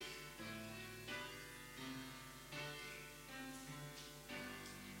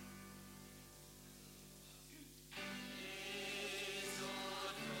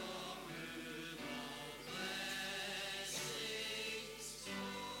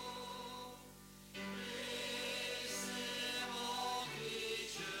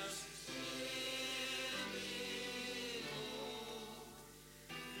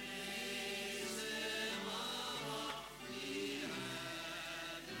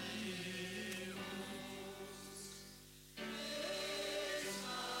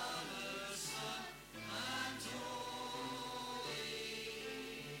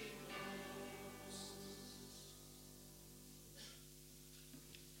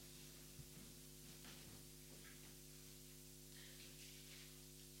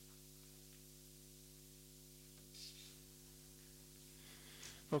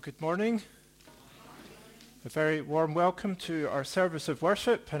Well, good morning. A very warm welcome to our service of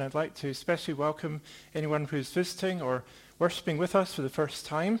worship, and I'd like to especially welcome anyone who's visiting or worshipping with us for the first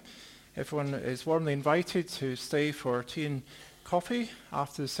time. Everyone is warmly invited to stay for tea and coffee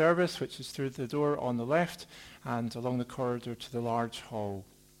after the service, which is through the door on the left and along the corridor to the large hall.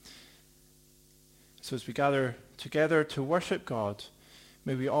 So as we gather together to worship God,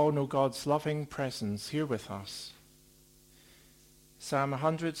 may we all know God's loving presence here with us. Psalm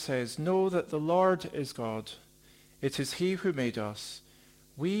 100 says, "Know that the Lord is God. It is he who made us.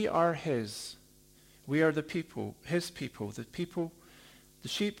 We are his. We are the people, his people, the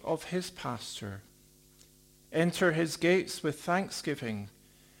sheep of his pasture. Enter his gates with thanksgiving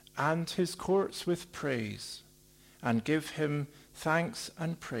and his courts with praise, and give him thanks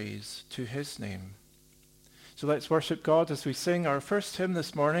and praise to his name." So let's worship God as we sing our first hymn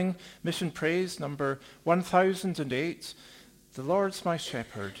this morning, Mission Praise number 1008, "The Lord's my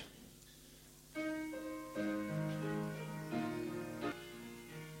shepherd."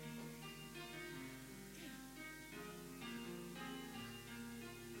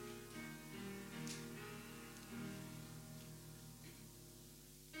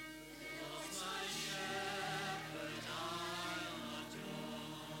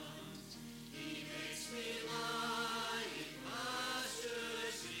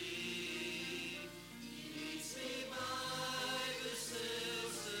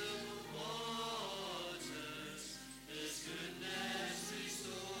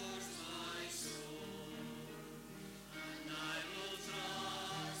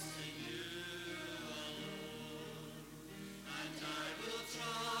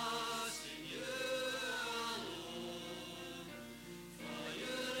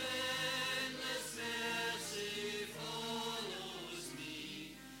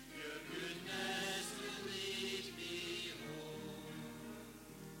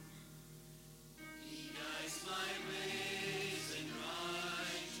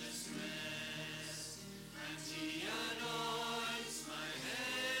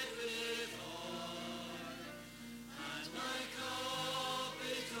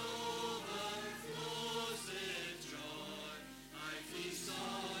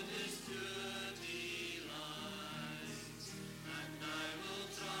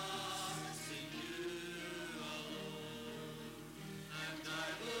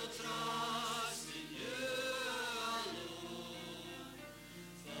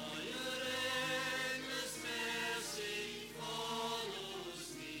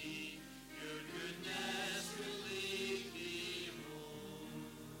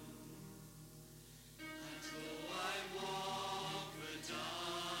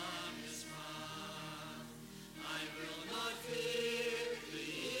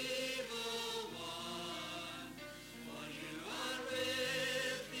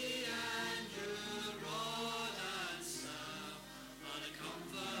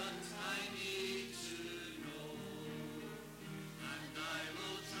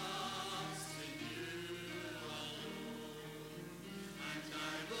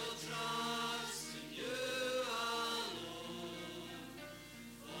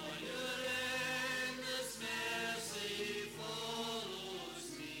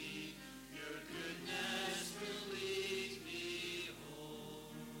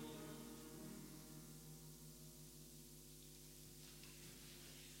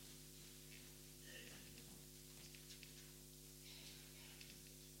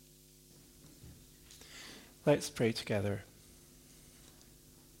 Let's pray together.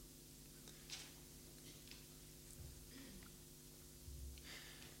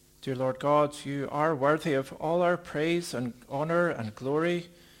 Dear Lord God, you are worthy of all our praise and honor and glory,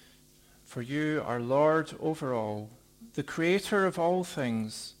 for you are Lord over all, the creator of all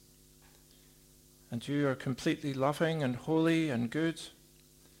things, and you are completely loving and holy and good,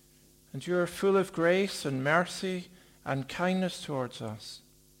 and you are full of grace and mercy and kindness towards us.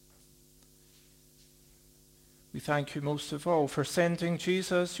 We thank you most of all for sending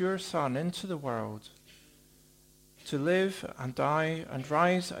Jesus, your Son, into the world to live and die and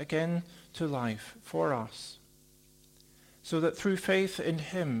rise again to life for us, so that through faith in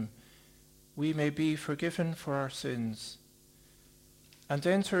him we may be forgiven for our sins and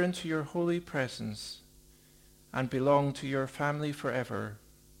enter into your holy presence and belong to your family forever.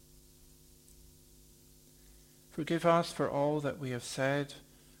 Forgive us for all that we have said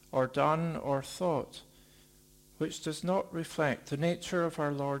or done or thought which does not reflect the nature of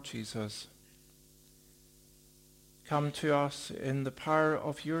our Lord Jesus. Come to us in the power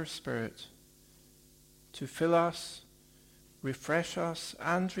of your Spirit to fill us, refresh us,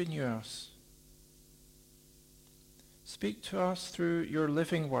 and renew us, Speak to us through your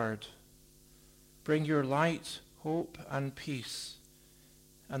living word. Bring your light, hope, and peace,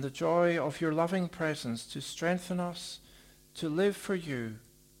 and the joy of your loving presence to strengthen us to live for you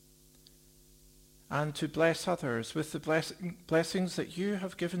and to bless others with the blessings that you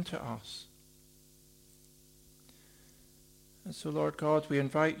have given to us. And so, Lord God, we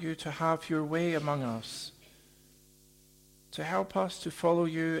invite you to have your way among us, to help us to follow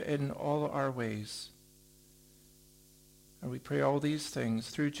you in all our ways. And we pray all these things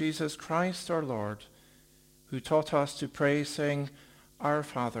through Jesus Christ our Lord, who taught us to pray, saying, Our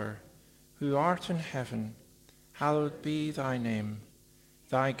Father, who art in heaven, hallowed be thy name.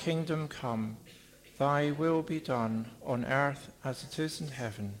 Thy kingdom come, thy will be done on earth as it is in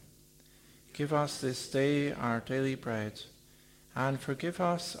heaven. Give us this day our daily bread, and forgive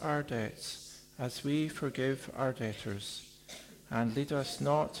us our debts as we forgive our debtors. And lead us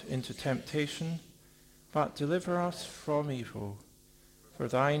not into temptation, but deliver us from evil. For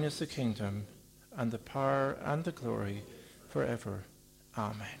thine is the kingdom, and the power, and the glory, forever.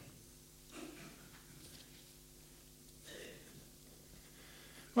 Amen.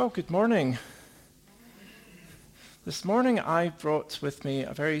 Well, good morning. This morning I brought with me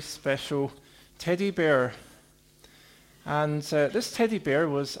a very special teddy bear. And this teddy bear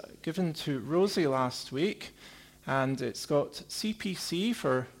was given to Rosie last week, and it's got CPC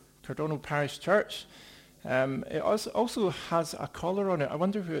for Cardonal Parish Church. It also has a collar on it. I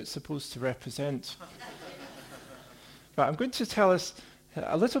wonder who it's supposed to represent. But I'm going to tell us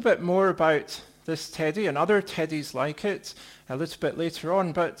a little bit more about this teddy and other teddies like it a little bit later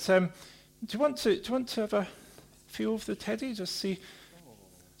on. But do you want to have a feel of the teddy? Just see,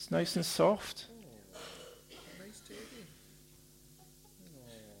 it's nice and soft. Nice teddy.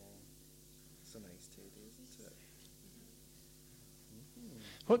 It's a nice teddy, isn't it? Mm-hmm.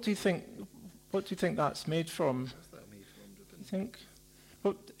 What do you think that's made from? What's that made from, Ruben? You think?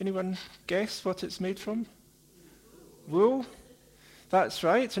 Anyone guess what it's made from? Wool? That's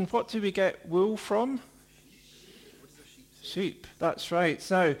right. And what do we get wool from? What is a sheep? Sheep. That's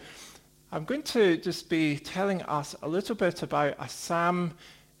right. Now, I'm going to just be telling us a little bit about a psalm,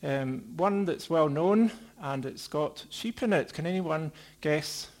 one that's well known, and it's got sheep in it. Can anyone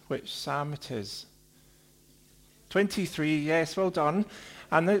guess which psalm it is? 23, yes, well done.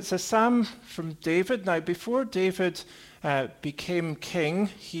 And it's a psalm from David. Now, before David became king,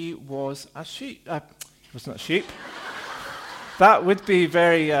 he was a sheep. He wasn't a sheep. That would be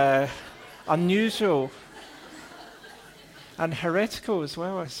very unusual and heretical as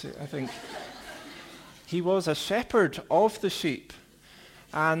well, I think. He was a shepherd of the sheep,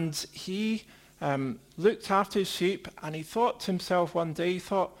 and he looked after his sheep, and he thought to himself one day,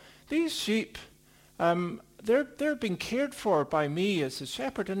 these sheep, they're being cared for by me as a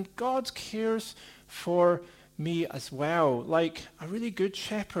shepherd, and God cares for me as well, like a really good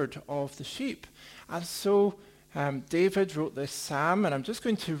shepherd of the sheep. And so David wrote this psalm, and I'm just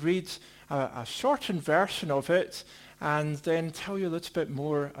going to read a shortened version of it and then tell you a little bit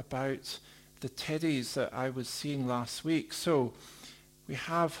more about the teddies that I was seeing last week. So we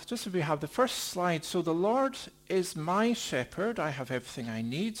have the first slide. So the Lord is my shepherd. I have everything I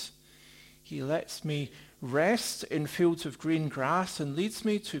need. He lets me rest in fields of green grass and leads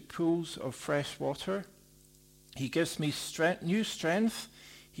me to pools of fresh water. He gives me new strength.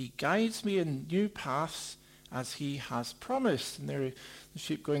 He guides me in new paths as he has promised. And there are the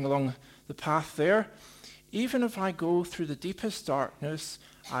sheep going along the path there. Even if I go through the deepest darkness,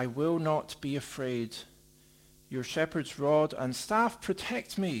 I will not be afraid. Your shepherd's rod and staff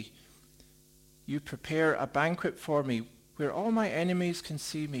protect me. You prepare a banquet for me where all my enemies can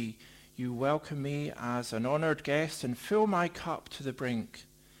see me. You welcome me as an honored guest and fill my cup to the brink.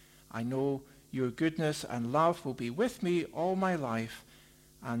 I know your goodness and love will be with me all my life,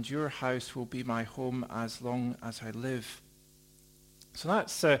 and your house will be my home as long as I live. So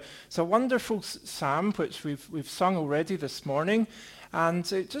that's it's a wonderful psalm which we've sung already this morning, and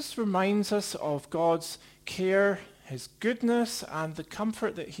it just reminds us of God's care, his goodness, and the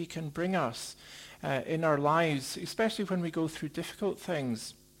comfort that he can bring us in our lives, especially when we go through difficult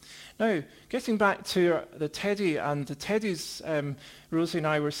things. Now, getting back to the teddy and the teddies Rosie and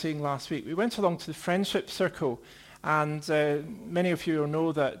I were seeing last week, we went along to the Friendship Circle, and many of you will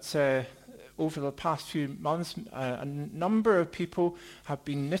know that over the past few months, a number of people have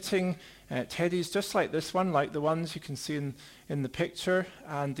been knitting teddies just like this one, like the ones you can see in the picture,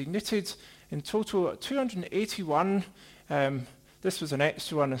 and they knitted in total 281. This was an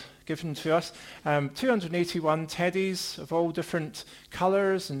extra one given to us. 281 teddies of all different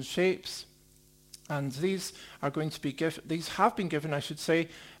colours and shapes. And these are going to be these have been given, I should say,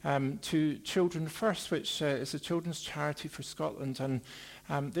 to Children First, which is a children's charity for Scotland.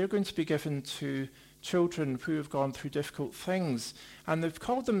 And they're going to be given to children who have gone through difficult things. And they've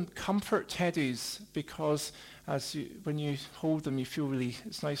called them comfort teddies because when you hold them, you feel really,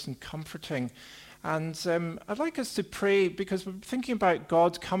 it's nice and comforting. And I'd like us to pray, because we're thinking about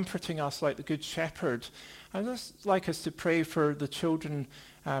God comforting us like the Good Shepherd. I'd just like us to pray for the children.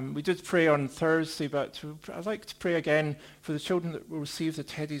 We did pray on Thursday, but I'd like to pray again for the children that will receive the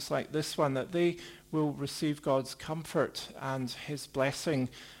teddies like this one, that they will receive God's comfort and his blessing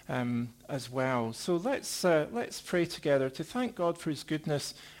as well. So let's pray together to thank God for his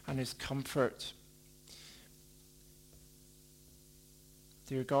goodness and his comfort.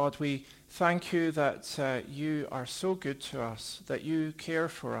 Dear God, we thank you that you are so good to us, that you care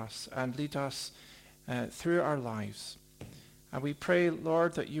for us and lead us through our lives. And we pray,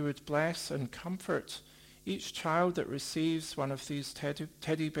 Lord, that you would bless and comfort each child that receives one of these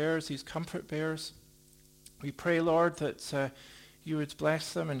teddy bears, these comfort bears. We pray, Lord, that you would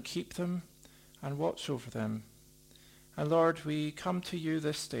bless them and keep them and watch over them. And Lord, we come to you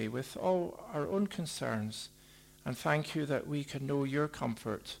this day with all our own concerns, and thank you that we can know your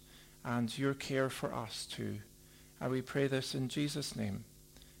comfort and your care for us too. And we pray this in Jesus' name.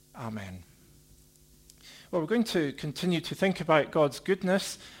 Amen. Well, we're going to continue to think about God's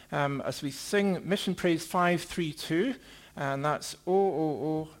goodness as we sing Mission Praise 532, and that's "Oh, oh,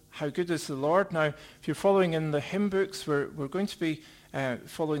 oh, how good is the Lord." Now, if you're following in the hymn books, we're going to be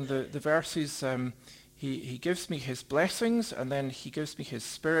following the verses. He gives me his blessings, and then he gives me his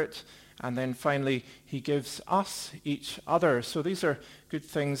Spirit, and then finally he gives us each other. So these are good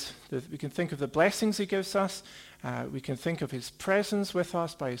things. That we can think of the blessings he gives us. We can think of his presence with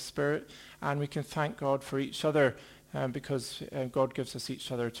us by his Spirit, and we can thank God for each other because God gives us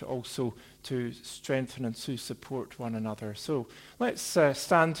each other to strengthen and to support one another. So let's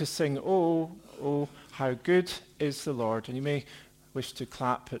stand to sing "Oh, oh, how good is the Lord." And you may wish to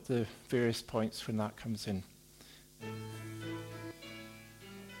clap at the various points when that comes in.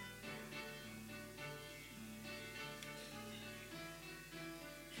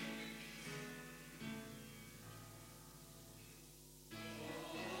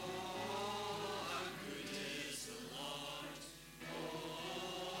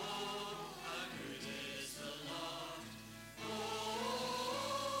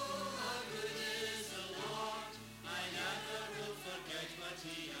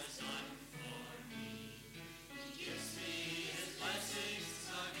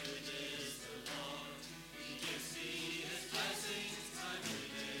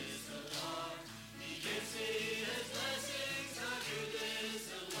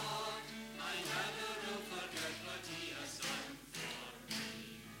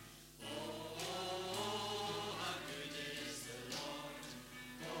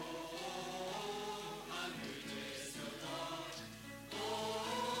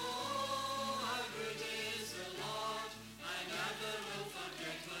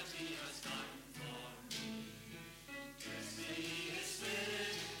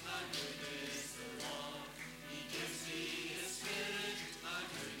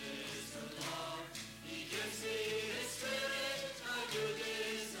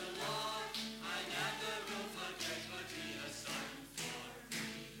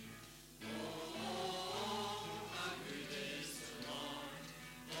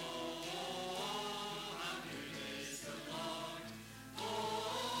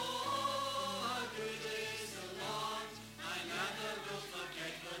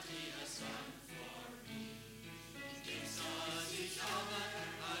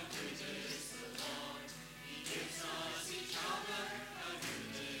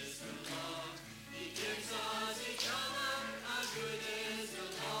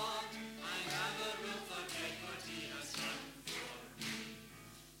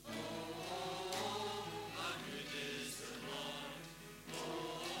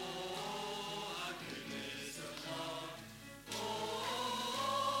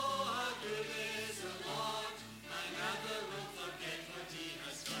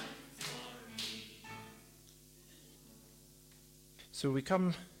 So we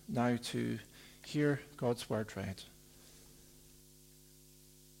come now to hear God's word read.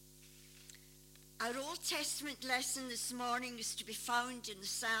 Our Old Testament lesson this morning is to be found in the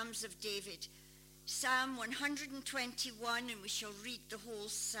Psalms of David, Psalm 121, and we shall read the whole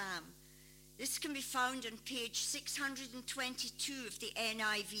psalm. This can be found on page 622 of the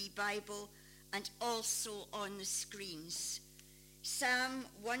NIV Bible and also on the screens. Psalm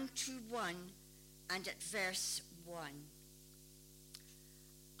 121 and at verse 1.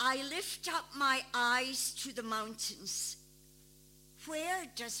 I lift up my eyes to the mountains. Where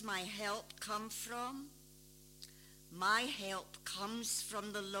does my help come from? My help comes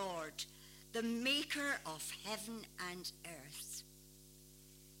from the Lord, the maker of heaven and earth.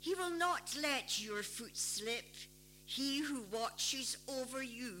 He will not let your foot slip. He who watches over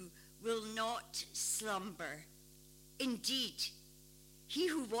you will not slumber. Indeed, he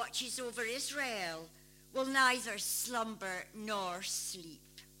who watches over Israel will neither slumber nor sleep.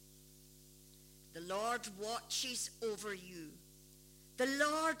 The Lord watches over you. The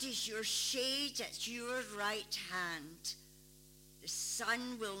Lord is your shade at your right hand. The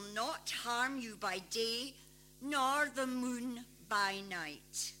sun will not harm you by day, nor the moon by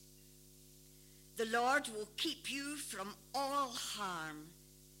night. The Lord will keep you from all harm.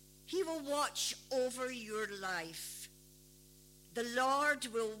 He will watch over your life. The Lord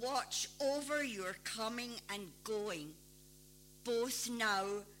will watch over your coming and going, both now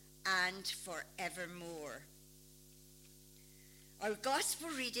and forevermore. Our gospel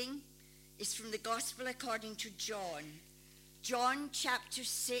reading is from the Gospel according to John. John chapter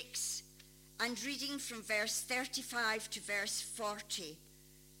 6, and reading from verse 35 to verse 40.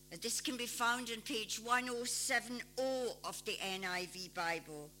 And this can be found on page 1070 of the NIV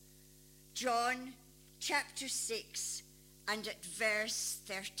Bible. John chapter 6 and at verse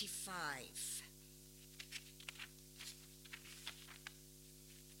 35.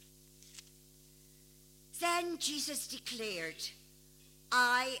 Then Jesus declared,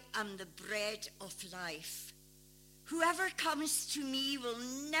 I am the bread of life. Whoever comes to me will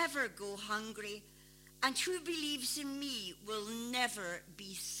never go hungry, and who believes in me will never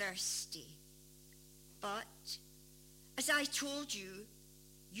be thirsty. But, as I told you,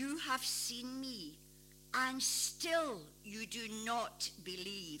 you have seen me, and still you do not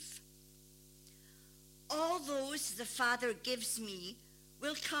believe. All those the Father gives me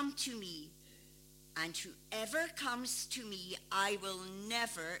will come to me, and whoever comes to me I will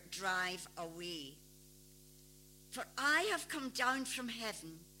never drive away. For I have come down from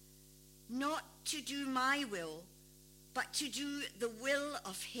heaven, not to do my will, but to do the will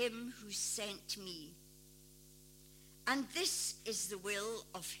of him who sent me. And this is the will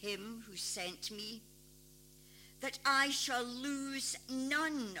of him who sent me, that I shall lose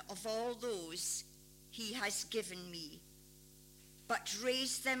none of all those he has given me, but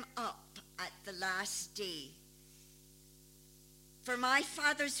raise them up at the last day. For my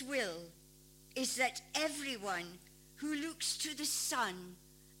Father's will is that everyone who looks to the Son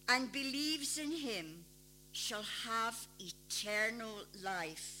and believes in him shall have eternal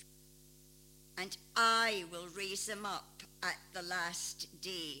life, and I will raise them up at the last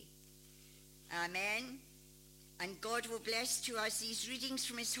day. Amen. And God will bless to us these readings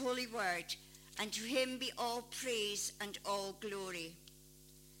from his holy word, and to him be all praise and all glory.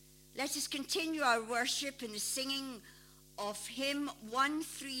 Let us continue our worship in the singing of hymn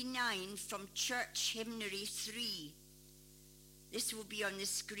 139 from Church Hymnary 3. This will be on the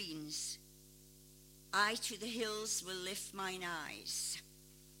screens. I to the hills will lift mine eyes.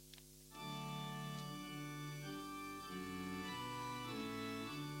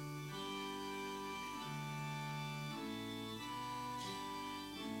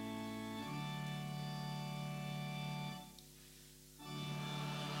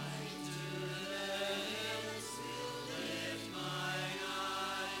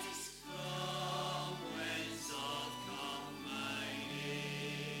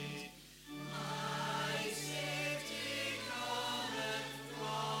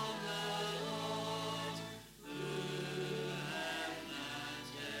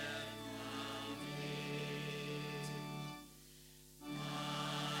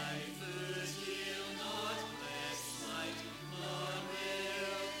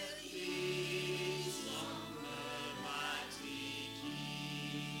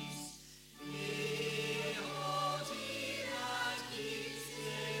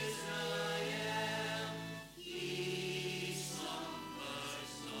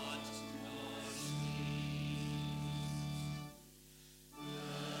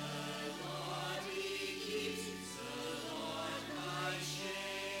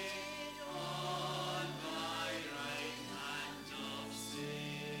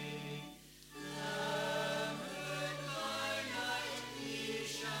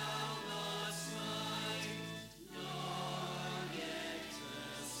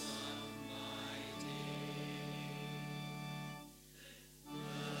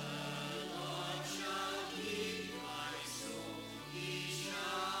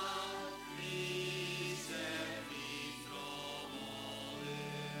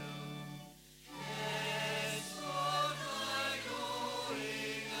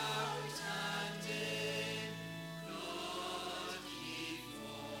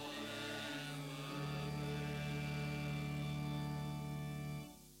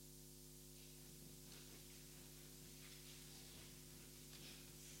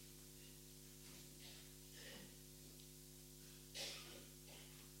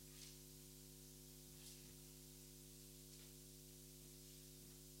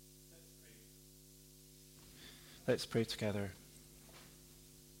 Let's pray together.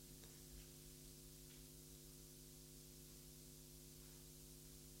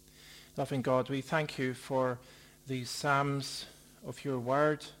 Loving God, we thank you for these psalms of your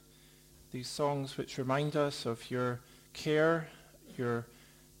word, these songs which remind us of your care, your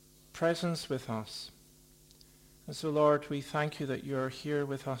presence with us. And so, Lord, we thank you that you're here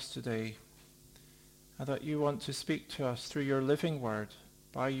with us today and that you want to speak to us through your living word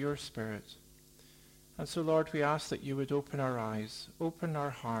by your Spirit. And so, Lord, we ask that you would open our eyes, open our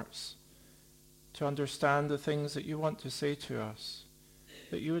hearts to understand the things that you want to say to us,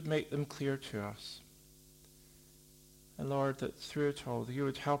 that you would make them clear to us. And Lord, that through it all, that you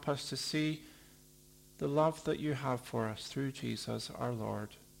would help us to see the love that you have for us through Jesus our Lord,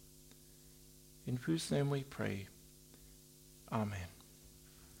 in whose name we pray. Amen.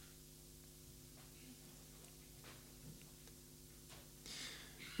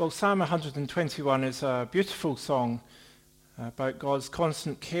 Well, Psalm 121 is a beautiful song about God's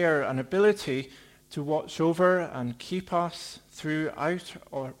constant care and ability to watch over and keep us throughout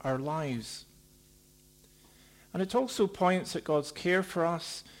our lives. And it also points at God's care for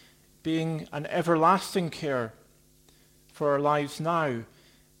us being an everlasting care for our lives now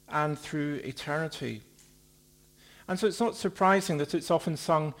and through eternity. And so it's not surprising that it's often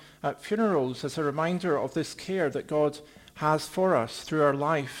sung at funerals as a reminder of this care that God has for us through our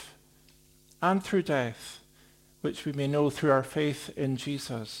life and through death, which we may know through our faith in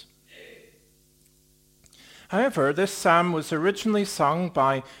Jesus. However, this psalm was originally sung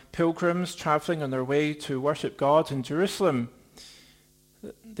by pilgrims traveling on their way to worship God in Jerusalem.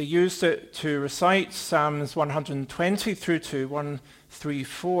 They used it to recite Psalms 120 through to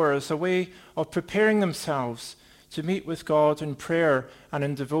 134 as a way of preparing themselves to meet with God in prayer and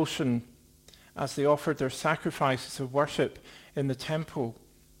in devotion as they offered their sacrifices of worship in the temple.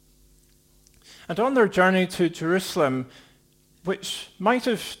 And on their journey to Jerusalem, which might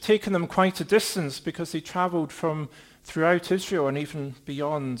have taken them quite a distance because they traveled from throughout Israel and even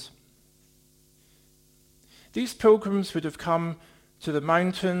beyond, these pilgrims would have come to the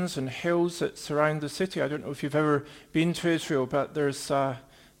mountains and hills that surround the city. I don't know if you've ever been to Israel, but there's a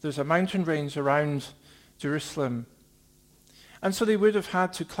mountain range around Jerusalem. And so they would have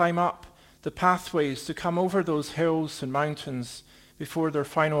had to climb up the pathways to come over those hills and mountains before their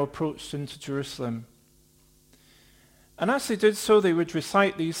final approach into Jerusalem. And as they did so, they would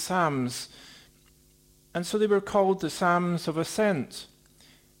recite these psalms. And so they were called the Psalms of Ascent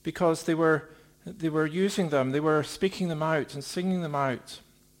because they were using them, they were speaking them out and singing them out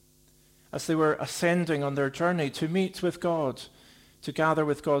as they were ascending on their journey to meet with God, to gather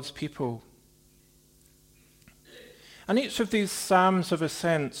with God's people. And each of these Psalms of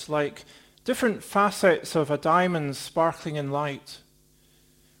Ascent, like different facets of a diamond sparkling in light,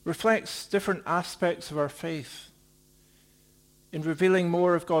 reflects different aspects of our faith in revealing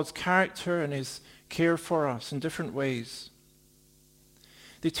more of God's character and his care for us in different ways.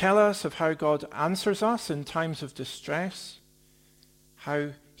 They tell us of how God answers us in times of distress, how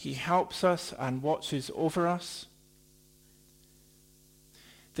he helps us and watches over us.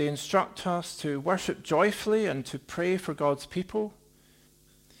 They instruct us to worship joyfully and to pray for God's people.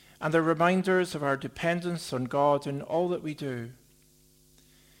 And they're reminders of our dependence on God in all that we do.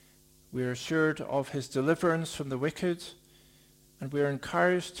 We are assured of his deliverance from the wicked, and we are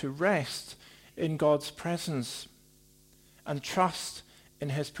encouraged to rest in God's presence and trust in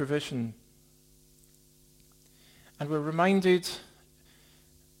his provision. And we're reminded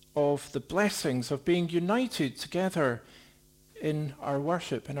of the blessings of being united together in our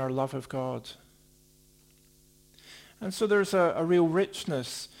worship, in our love of God. And so there's a real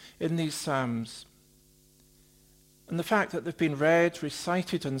richness in these psalms. And the fact that they've been read,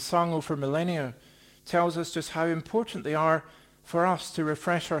 recited, and sung over millennia tells us just how important they are for us to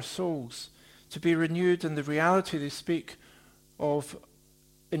refresh our souls, to be renewed in the reality they speak of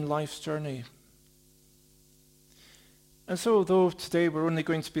in life's journey. And so although today we're only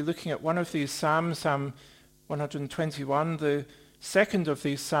going to be looking at one of these psalms, Psalm 121, the second of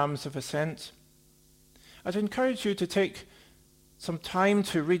these Psalms of Ascent, I'd encourage you to take some time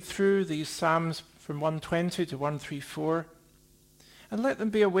to read through these Psalms from 120 to 134 and let them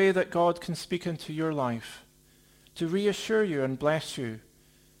be a way that God can speak into your life to reassure you and bless you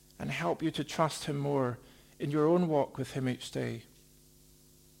and help you to trust him more in your own walk with him each day.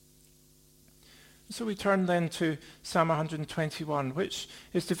 So we turn then to Psalm 121, which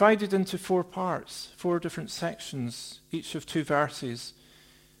is divided into 4 parts, 4 different sections, each of 2 verses.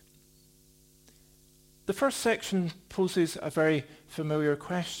 The first section poses a very familiar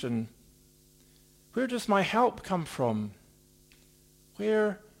question. Where does my help come from?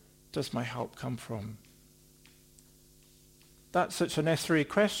 Where does my help come from? that's such a necessary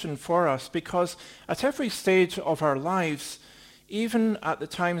question for us, because at every stage of our lives, even at the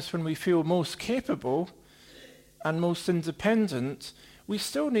times when we feel most capable and most independent, we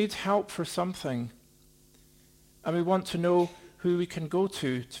still need help for something. And we want to know who we can go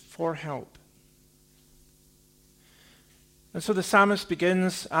to for help. And so the psalmist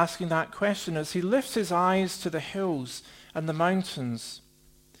begins asking that question as he lifts his eyes to the hills and the mountains.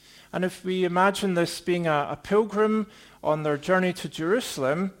 And if we imagine this being a pilgrim on their journey to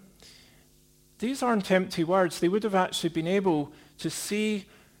Jerusalem, these aren't empty words. They would have actually been able to see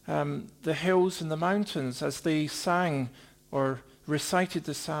the hills and the mountains as they sang or recited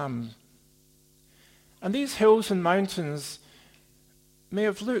the psalm. And these hills and mountains may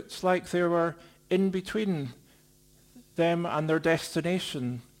have looked like they were in between them and their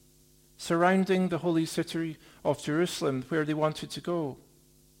destination, surrounding the holy city of Jerusalem where they wanted to go.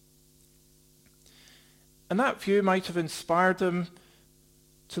 And that view might have inspired them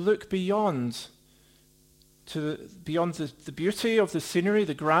to look beyond the beauty of the scenery,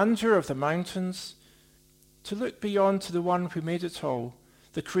 the grandeur of the mountains, to look beyond to the one who made it all,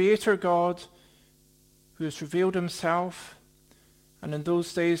 the Creator God who has revealed himself. And in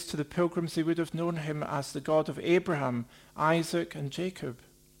those days, to the pilgrims, they would have known him as the God of Abraham, Isaac, and Jacob.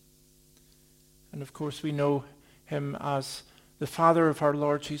 And of course, we know him as the Father of our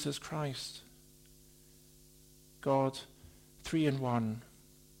Lord Jesus Christ. God, three in one,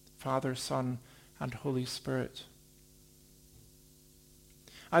 Father, Son, and Holy Spirit.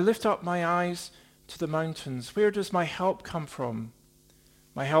 I lift up my eyes to the mountains. Where does my help come from?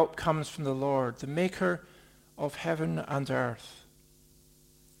 My help comes from the Lord, the maker of heaven and earth.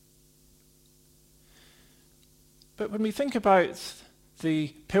 But when we think about the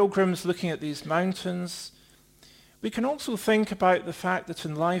pilgrims looking at these mountains, we can also think about the fact that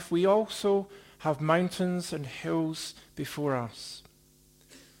in life we also have mountains and hills before us.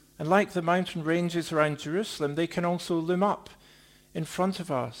 And like the mountain ranges around Jerusalem, they can also loom up in front of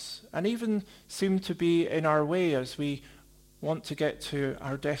us and even seem to be in our way as we want to get to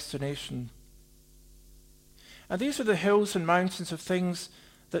our destination. And these are the hills and mountains of things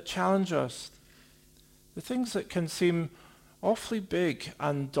that challenge us, the things that can seem awfully big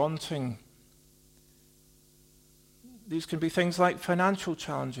and daunting. These can be things like financial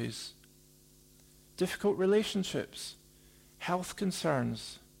challenges, difficult relationships, health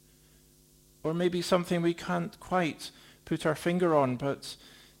concerns, or maybe something we can't quite put our finger on, but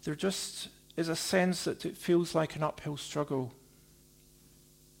there just is a sense that it feels like an uphill struggle.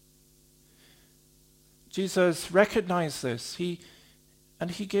 Jesus recognized this. He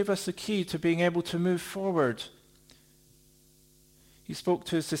gave us the key to being able to move forward. He spoke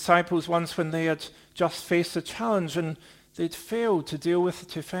to his disciples once when they had just faced a challenge and they'd failed to deal with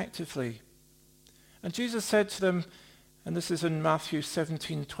it effectively. And Jesus said to them, and this is in Matthew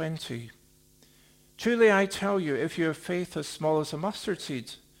 17:20, "Truly I tell you, if you have faith as small as a mustard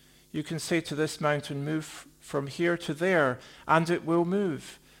seed, you can say to this mountain, 'Move from here to there,' and it will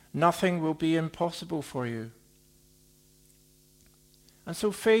move. Nothing will be impossible for you." And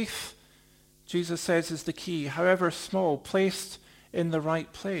so faith, Jesus says, is the key, however small, placed in the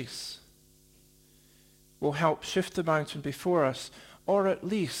right place, will help shift the mountain before us, or at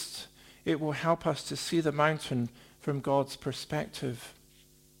least it will help us to see the mountain from God's perspective.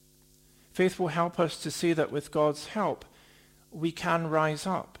 Faith will help us to see that with God's help, we can rise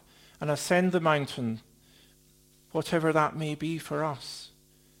up and ascend the mountain, whatever that may be for us,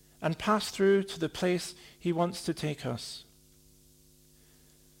 and pass through to the place he wants to take us.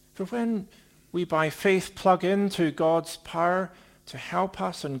 For when we by faith plug into God's power to help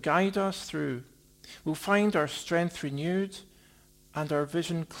us and guide us through, we'll find our strength renewed and our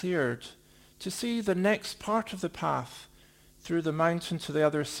vision cleared to see the next part of the path through the mountain to the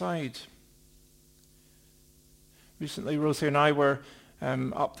other side. Recently, Rosie and I were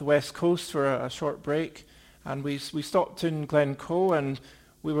up the west coast for a short break, and we stopped in Glencoe, and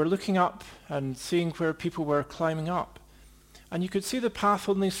we were looking up and seeing where people were climbing up. And you could see the path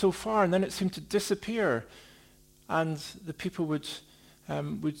only so far, and then it seemed to disappear, and the people would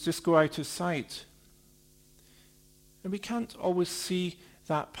just go out of sight. And we can't always see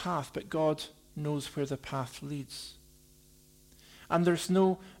that path, but God knows where the path leads. And there's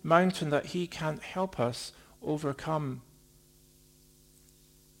no mountain that he can't help us overcome.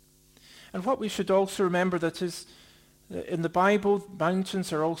 And what we should also remember that is, in the Bible,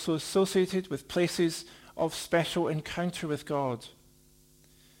 mountains are also associated with places of special encounter with God.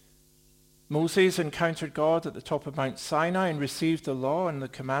 Moses encountered God at the top of Mount Sinai and received the law and the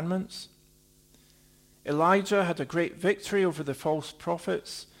commandments. Elijah had a great victory over the false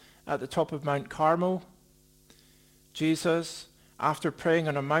prophets at the top of Mount Carmel. Jesus, after praying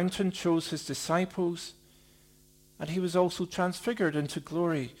on a mountain, chose his disciples, and he was also transfigured into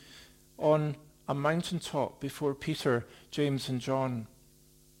glory on a mountaintop before Peter, James, and John.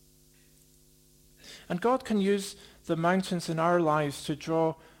 And God can use the mountains in our lives to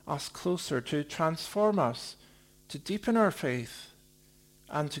draw us closer, to transform us, to deepen our faith,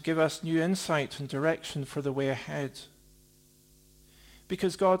 and to give us new insight and direction for the way ahead.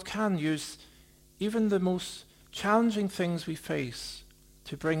 Because God can use even the most challenging things we face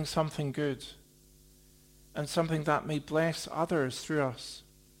to bring something good and something that may bless others through us.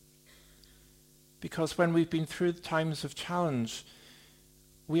 Because when we've been through times of challenge,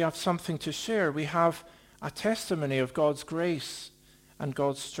 we have something to share. We have a testimony of God's grace and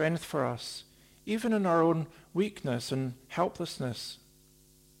God's strength for us, even in our own weakness and helplessness.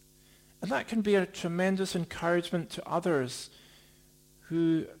 And that can be a tremendous encouragement to others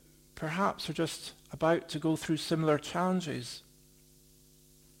who perhaps are just about to go through similar challenges.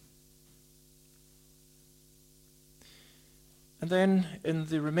 And then in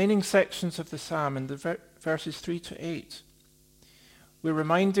the remaining sections of the psalm, in the verses 3 to 8, we're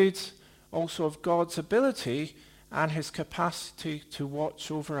reminded also of God's ability and his capacity to watch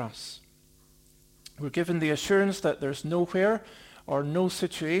over us. We're given the assurance that there's nowhere or no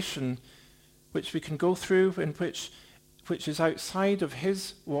situation which we can go through in which is outside of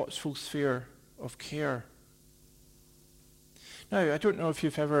his watchful sphere of care. Now, I don't know if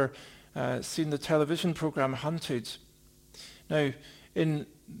you've ever seen the television program Hunted. Now, in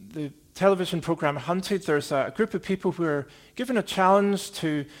the television program Hunted, there's a group of people who are given a challenge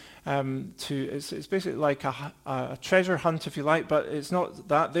to it's basically like a treasure hunt, if you like, but it's not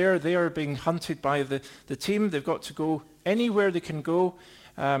that. They are being hunted by the team. They've got to go anywhere they can go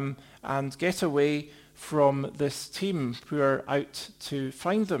and get away from this team who are out to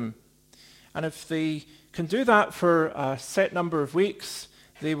find them. And if they can do that for a set number of weeks,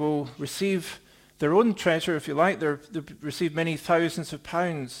 they will receive their own treasure, if you like. They'll receive many thousands of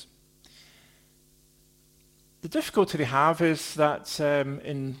pounds. The difficulty they have is that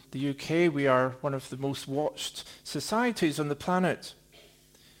in the UK we are one of the most watched societies on the planet.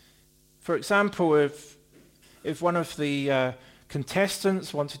 For example, if one of the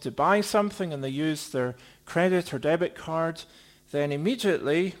contestants wanted to buy something and they used their credit or debit card, then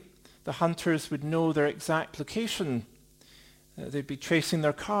immediately the hunters would know their exact location. They'd be tracing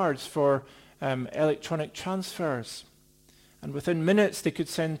their cards for electronic transfers. And within minutes, they could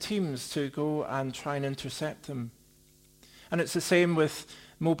send teams to go and try and intercept them. And it's the same with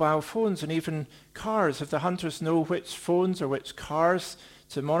mobile phones and even cars. If the hunters know which phones or which cars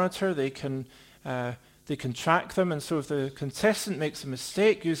to monitor, they can track them. And so if the contestant makes a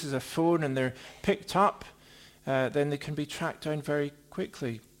mistake, uses a phone, and they're picked up, then they can be tracked down very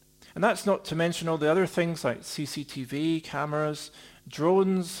quickly. And that's not to mention all the other things like CCTV, cameras,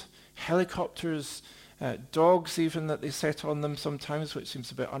 drones, helicopters, dogs even that they set on them sometimes, which seems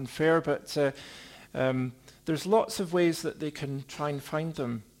a bit unfair, but there's lots of ways that they can try and find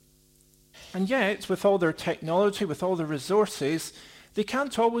them. And yet, with all their technology, with all the resources, they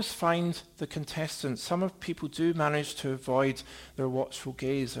can't always find the contestants. Some of people do manage to avoid their watchful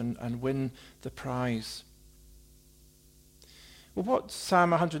gaze and win the prize. Well, what Psalm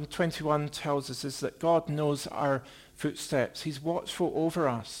 121 tells us is that God knows our footsteps. He's watchful over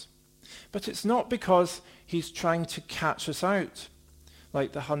us. But it's not because he's trying to catch us out,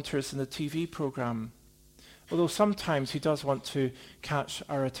 like the hunters in the TV program. Although sometimes he does want to catch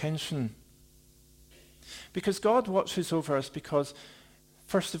our attention. Because God watches over us because,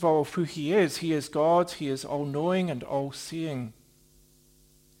 first of all, of who he is God, he is all-knowing and all-seeing.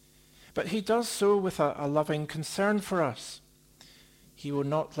 But he does so with a loving concern for us. He will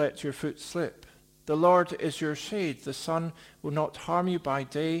not let your foot slip. The Lord is your shade. The sun will not harm you by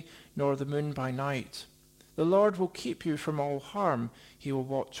day, nor the moon by night. The Lord will keep you from all harm. He will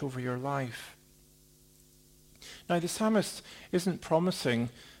watch over your life. Now, the psalmist isn't promising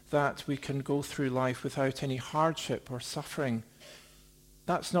that we can go through life without any hardship or suffering.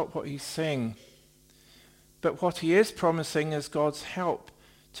 That's not what he's saying. But what he is promising is God's help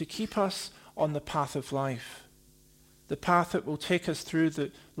to keep us on the path of life. The path that will take us through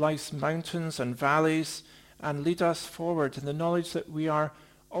the life's mountains and valleys and lead us forward in the knowledge that we are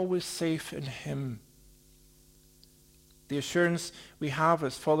always safe in him. The assurance we have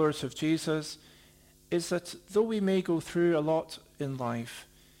as followers of Jesus is that though we may go through a lot in life,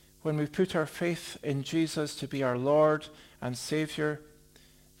 when we put our faith in Jesus to be our Lord and Savior,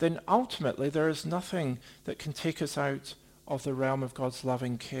 then ultimately there is nothing that can take us out of the realm of God's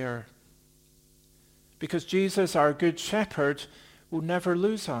loving care. Because Jesus, our good shepherd, will never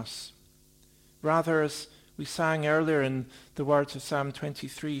lose us. Rather, as We sang earlier in the words of Psalm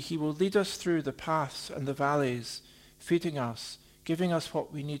 23, he will lead us through the paths and the valleys, feeding us, giving us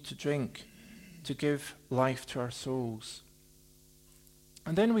what we need to drink to give life to our souls.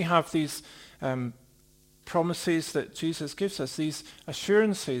 And then we have these promises that Jesus gives us, these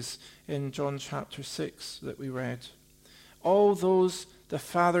assurances in John chapter 6 that we read. All those the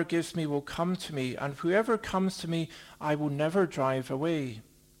Father gives me will come to me, and whoever comes to me I will never drive away.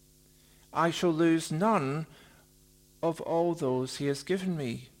 I shall lose none of all those he has given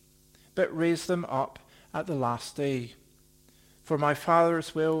me, but raise them up at the last day. For my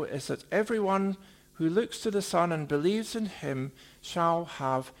Father's will is that everyone who looks to the Son and believes in him shall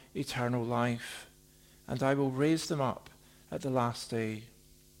have eternal life, and I will raise them up at the last day.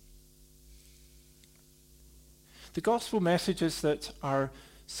 The gospel message is that our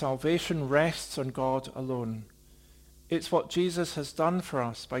salvation rests on God alone. It's what Jesus has done for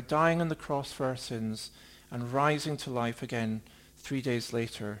us by dying on the cross for our sins and rising to life again 3 days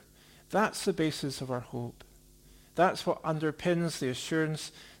later. That's the basis of our hope. That's what underpins the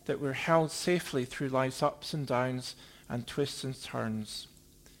assurance that we're held safely through life's ups and downs and twists and turns.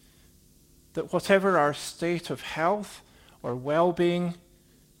 That whatever our state of health or well-being,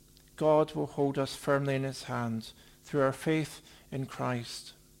 God will hold us firmly in his hand through our faith in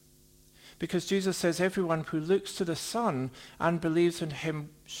Christ. Because Jesus says everyone who looks to the Son and believes in him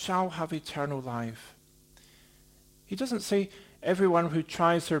shall have eternal life. He doesn't say everyone who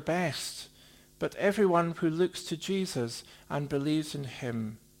tries their best, but everyone who looks to Jesus and believes in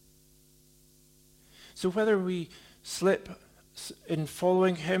him. So whether we slip in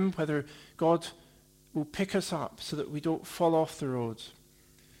following him, whether God will pick us up so that we don't fall off the road,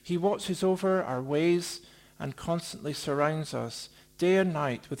 he watches over our ways and constantly surrounds us day and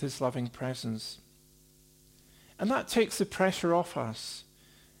night with his loving presence. And that takes the pressure off us.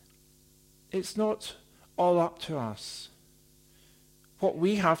 It's not all up to us. What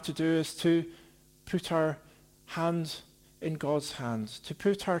we have to do is to put our hand in God's hand, to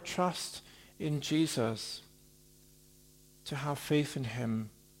put our trust in Jesus, to have faith in him.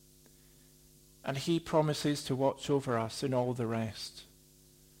 And he promises to watch over us in all the rest.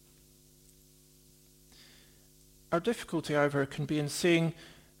 Our difficulty, however, can be in seeing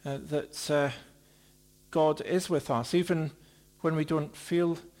that God is with us, even when we don't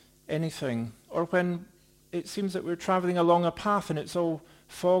feel anything, or when it seems that we're traveling along a path and it's all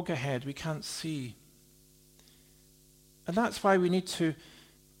fog ahead, we can't see. And that's why we need to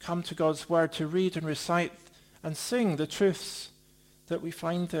come to God's word to read and recite and sing the truths that we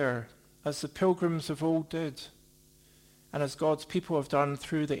find there, as the pilgrims of old did, and as God's people have done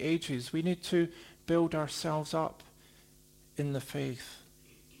through the ages. We need to build ourselves up in the faith,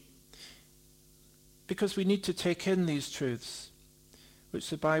 because we need to take in these truths, which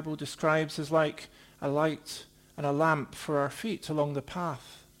the Bible describes as like a light and a lamp for our feet along the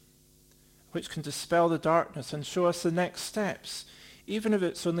path, which can dispel the darkness and show us the next steps, even if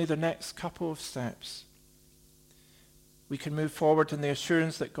it's only the next couple of steps. We can move forward in the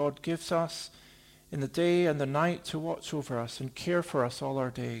assurance that God gives us in the day and the night to watch over us and care for us all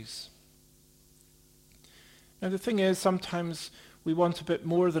our days. Now the thing is, sometimes we want a bit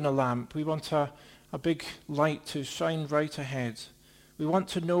more than a lamp. We want a big light to shine right ahead. We want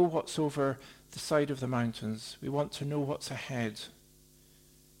to know what's over the side of the mountains. We want to know what's ahead.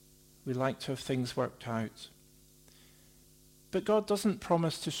 We like to have things worked out. But God doesn't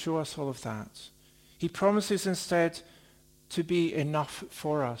promise to show us all of that. He promises instead to be enough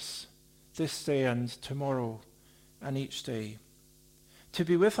for us this day and tomorrow and each day. To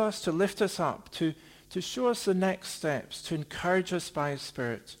be with us, to lift us up, to show us the next steps, to encourage us by his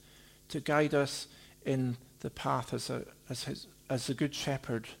Spirit, to guide us in the path as the good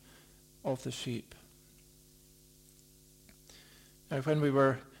shepherd of the sheep. Now, when we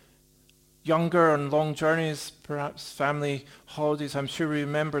were younger on long journeys, perhaps family holidays, I'm sure we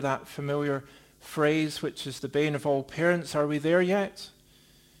remember that familiar phrase, which is the bane of all parents, "Are we there yet?"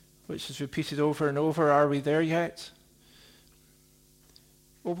 Which is repeated over and over, "Are we there yet?"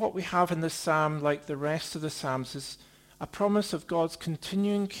 Well, what we have in this psalm, like the rest of the psalms, is a promise of God's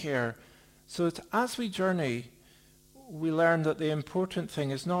continuing care, so that as we journey, we learn that the important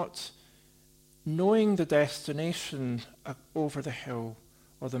thing is not knowing the destination over the hill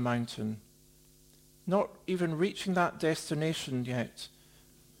or the mountain, not even reaching that destination yet.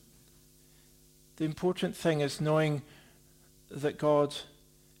 The important thing is knowing that God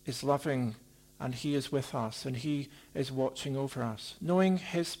is loving and he is with us and he is watching over us, knowing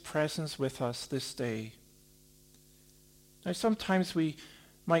his presence with us this day. Now, sometimes we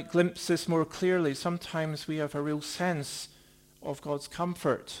might glimpse this more clearly. Sometimes we have a real sense of God's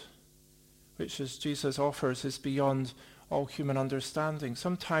comfort which, as Jesus offers, is beyond all human understanding.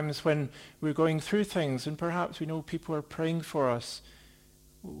 Sometimes when we're going through things, and perhaps we know people are praying for us,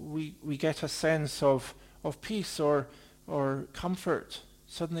 we get a sense of peace or comfort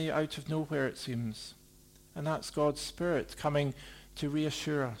suddenly out of nowhere, it seems. And that's God's Spirit coming to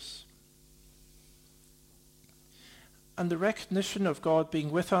reassure us. And the recognition of God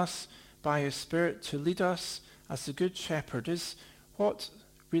being with us by His Spirit to lead us as the Good Shepherd is what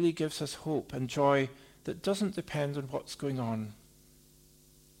really gives us hope and joy that doesn't depend on what's going on.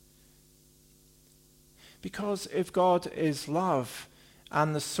 Because if God is love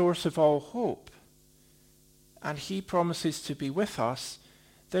and the source of all hope, and He promises to be with us,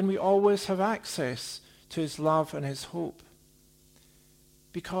 then we always have access to His love and His hope.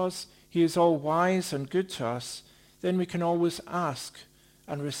 Because He is all wise and good to us, then we can always ask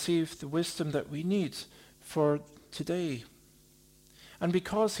and receive the wisdom that we need for today. And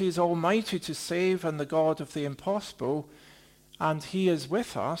because He is almighty to save and the God of the impossible, and He is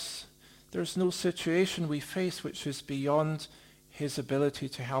with us, there's no situation we face which is beyond His ability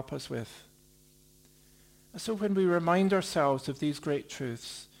to help us with. And so when we remind ourselves of these great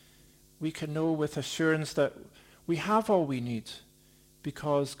truths, we can know with assurance that we have all we need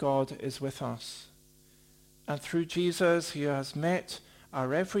because God is with us. And through Jesus, He has met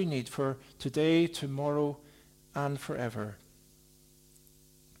our every need for today, tomorrow, and forever.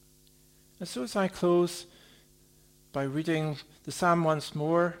 And so as I close by reading the psalm once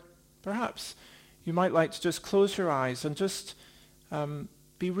more, perhaps you might like to just close your eyes and just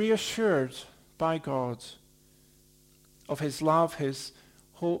be reassured by God of His love, His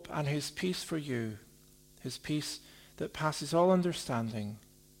hope, and His peace for you, His peace that passes all understanding.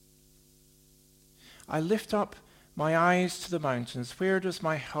 I lift up my eyes to the mountains. Where does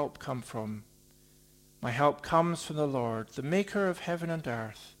my help come from? My help comes from the Lord, the maker of heaven and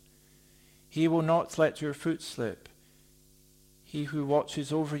earth. He will not let your foot slip. He who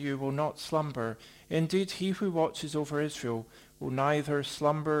watches over you will not slumber. Indeed, He who watches over Israel will neither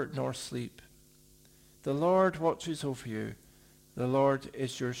slumber nor sleep. The Lord watches over you. The Lord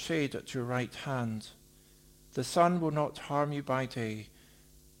is your shade at your right hand. The sun will not harm you by day,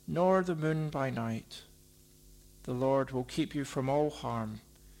 nor the moon by night. The Lord will keep you from all harm.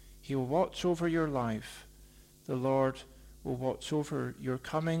 He will watch over your life. The Lord will watch over your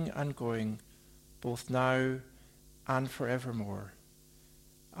coming and going, both now and forevermore.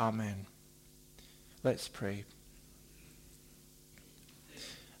 Amen. Let's pray.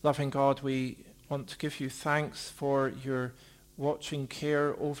 Loving God, we want to give you thanks for your watching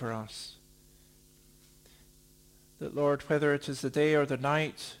care over us. That, Lord, whether it is the day or the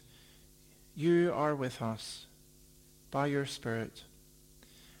night, you are with us by your Spirit.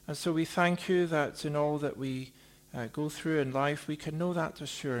 And so we thank you that in all that we go through in life, we can know that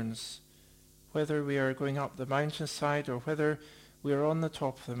assurance, whether we are going up the mountainside or whether we are on the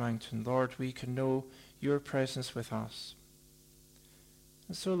top of the mountain. Lord, we can know your presence with us.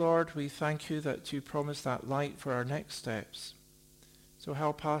 And so, Lord, we thank you that you promise that light for our next steps. So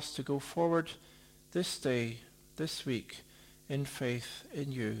help us to go forward this day, this week, in faith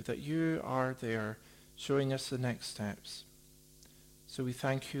in you, that you are there showing us the next steps. So we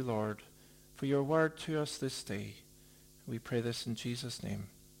thank you, Lord, for your word to us this day. We pray this in Jesus' name.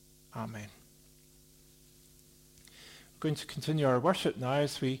 Amen. We're going to continue our worship now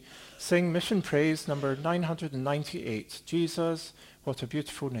as we sing Mission Praise number 998, Jesus, What a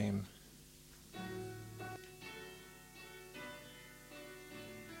Beautiful Name.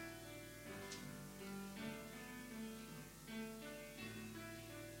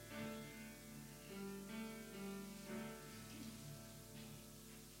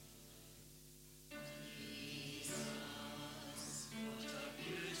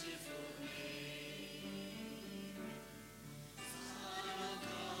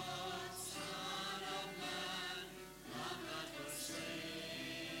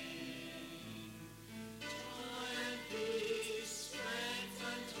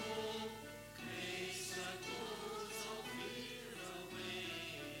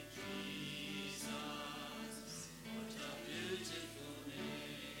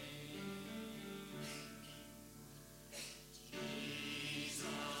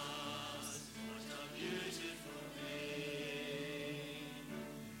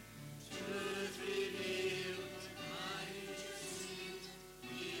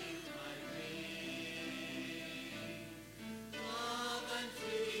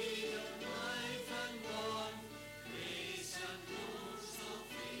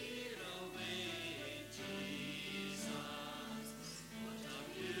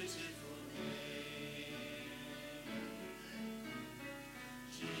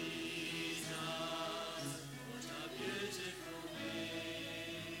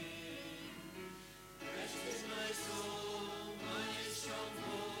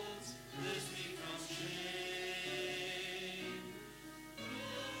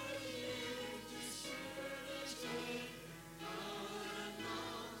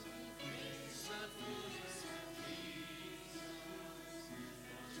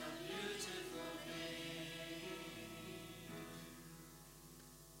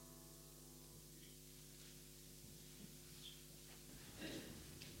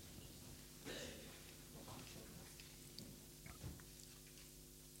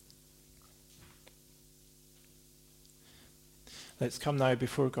 Let's come now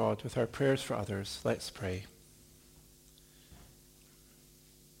before God with our prayers for others. Let's pray.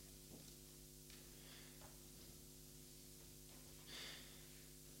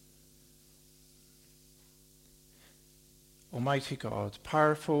 Almighty God,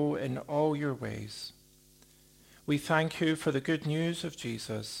 powerful in all your ways, we thank you for the good news of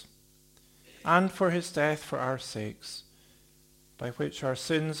Jesus and for his death for our sakes, by which our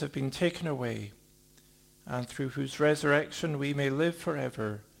sins have been taken away, and through whose resurrection we may live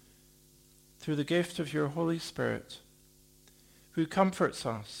forever, through the gift of your Holy Spirit, who comforts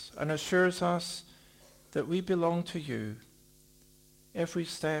us and assures us that we belong to you every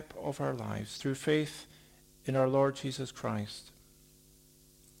step of our lives through faith in our Lord Jesus Christ.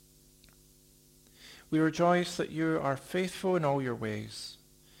 We rejoice that you are faithful in all your ways,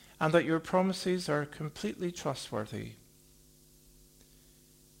 and that your promises are completely trustworthy.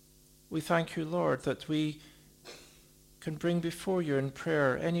 We thank you, Lord, that we can bring before you in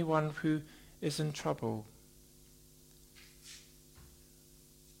prayer anyone who is in trouble.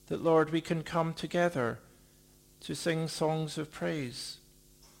 That, Lord, we can come together to sing songs of praise.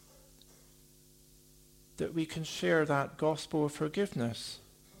 That we can share that gospel of forgiveness.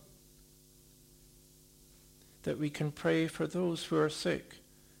 That we can pray for those who are sick.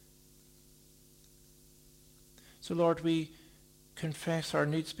 So, Lord, we confess our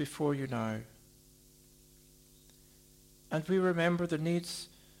needs before you now. And we remember the needs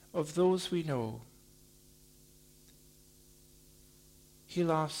of those we know.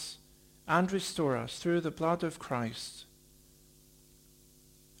 Heal us and restore us through the blood of Christ,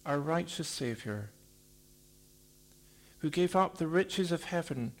 our righteous Saviour, who gave up the riches of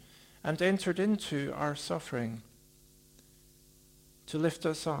heaven and entered into our suffering to lift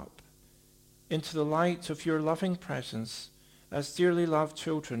us up into the light of your loving presence as dearly loved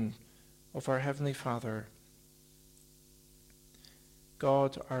children of our Heavenly Father.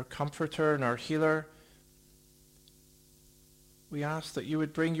 God, our comforter and our healer, we ask that you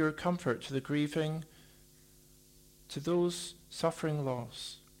would bring your comfort to the grieving, to those suffering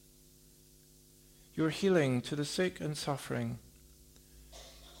loss, your healing to the sick and suffering,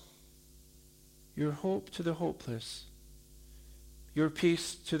 your hope to the hopeless, your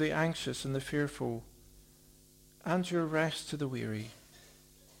peace to the anxious and the fearful, and your rest to the weary.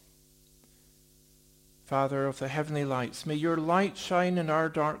 Father of the heavenly lights, may your light shine in our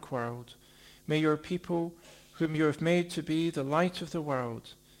dark world. May your people, whom you have made to be the light of the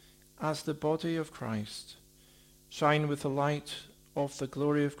world, as the body of Christ, shine with the light of the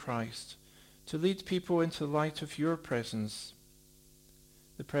glory of Christ, to lead people into the light of your presence,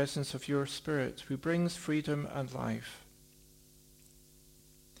 the presence of your Spirit, who brings freedom and life.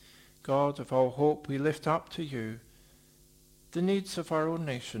 God of all hope, we lift up to you the needs of our own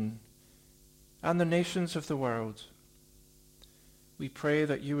nation and the nations of the world. We pray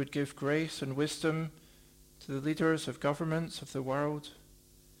that you would give grace and wisdom to the leaders of governments of the world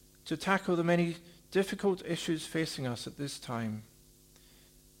to tackle the many difficult issues facing us at this time.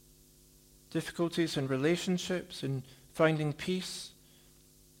 Difficulties in relationships, in finding peace,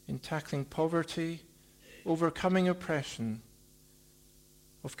 in tackling poverty, overcoming oppression,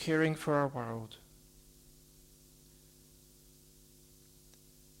 of caring for our world.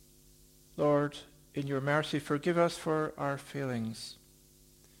 Lord, in your mercy, forgive us for our failings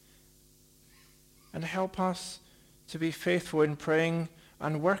and help us to be faithful in praying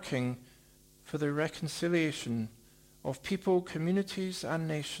and working for the reconciliation of people, communities, and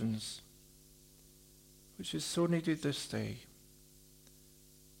nations, which is so needed this day.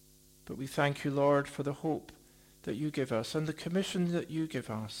 But we thank you, Lord, for the hope that you give us and the commission that you give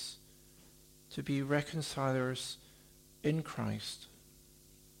us to be reconcilers in Christ.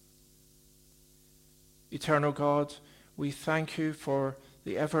 Eternal God, we thank you for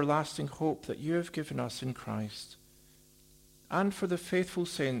the everlasting hope that you have given us in Christ, and for the faithful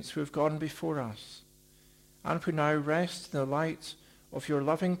saints who have gone before us, and who now rest in the light of your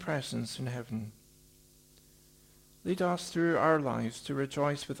loving presence in heaven. Lead us through our lives to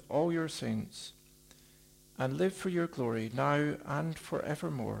rejoice with all your saints, and live for your glory now and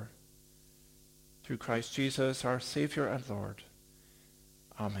forevermore. Through Christ Jesus, our Saviour and Lord.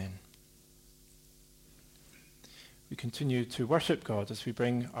 Amen. We continue to worship God as we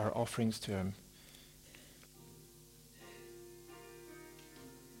bring our offerings to him.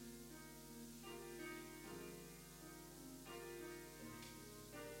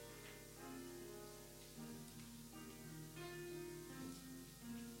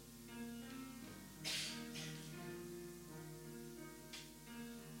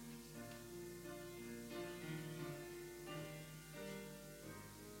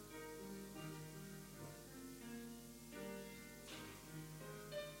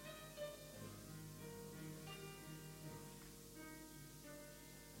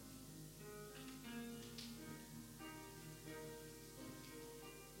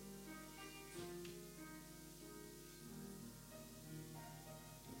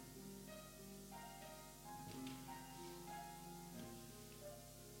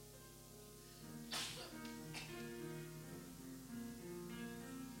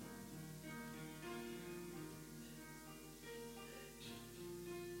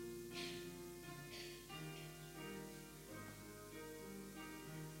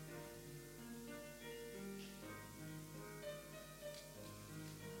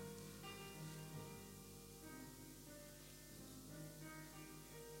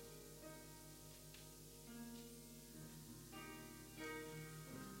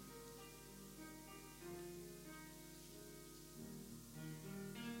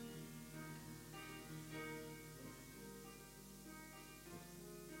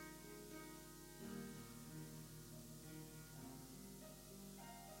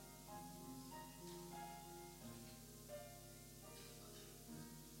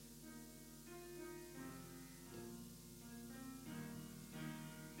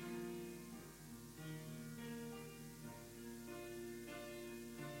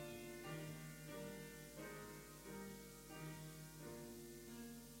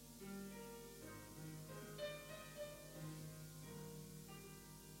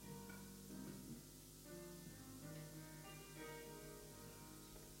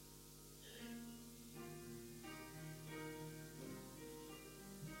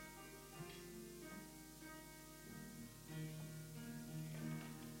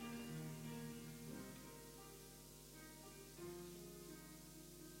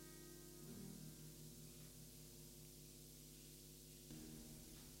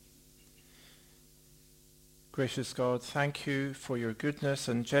 Gracious God, thank you for your goodness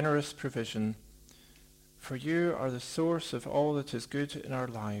and generous provision, for you are the source of all that is good in our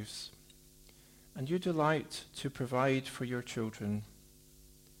lives, and you delight to provide for your children.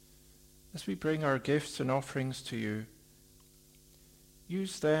 As we bring our gifts and offerings to you,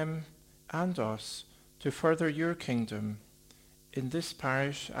 use them and us to further your kingdom in this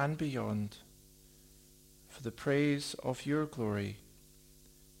parish and beyond, for the praise of your glory,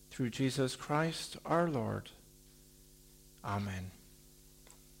 through Jesus Christ our Lord. Amen.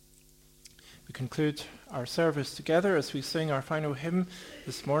 We conclude our service together as we sing our final hymn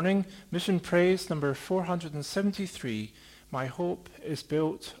this morning, Mission Praise number 473, My Hope is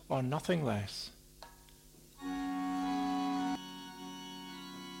Built on Nothing Less.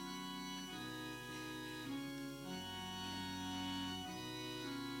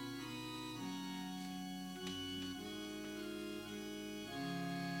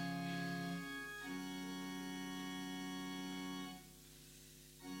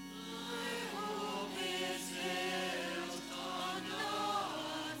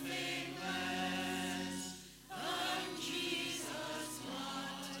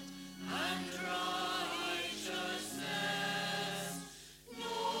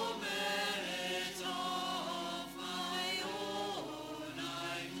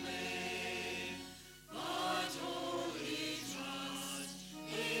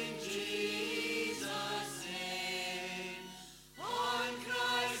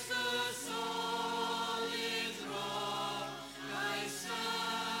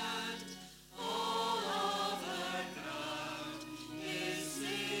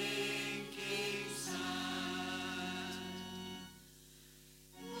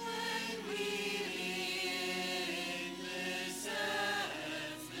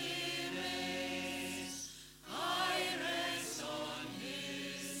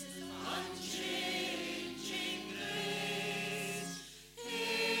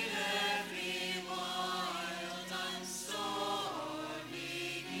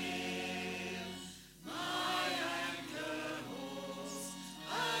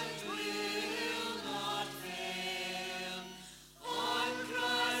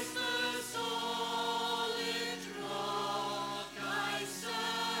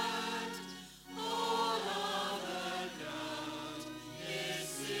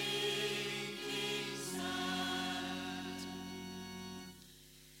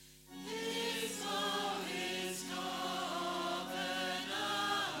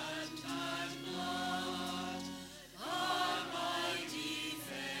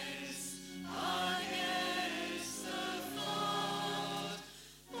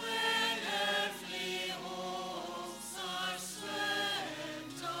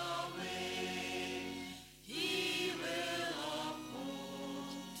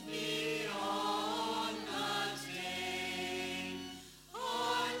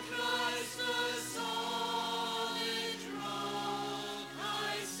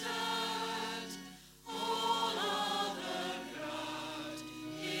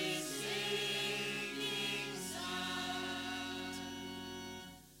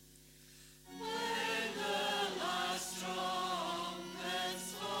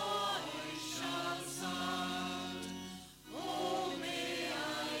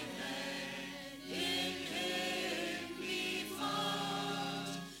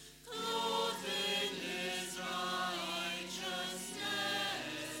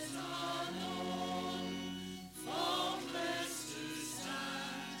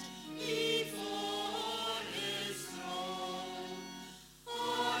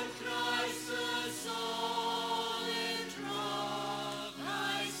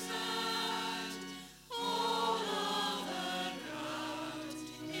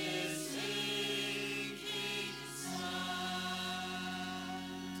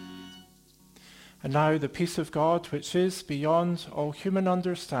 And now the peace of God, which is beyond all human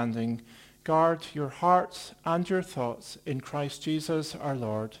understanding, guard your hearts and your thoughts in Christ Jesus our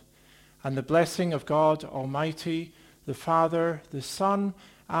Lord. And the blessing of God Almighty, the Father, the Son,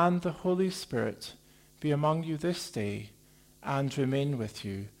 and the Holy Spirit be among you this day and remain with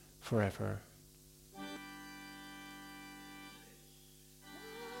you forever.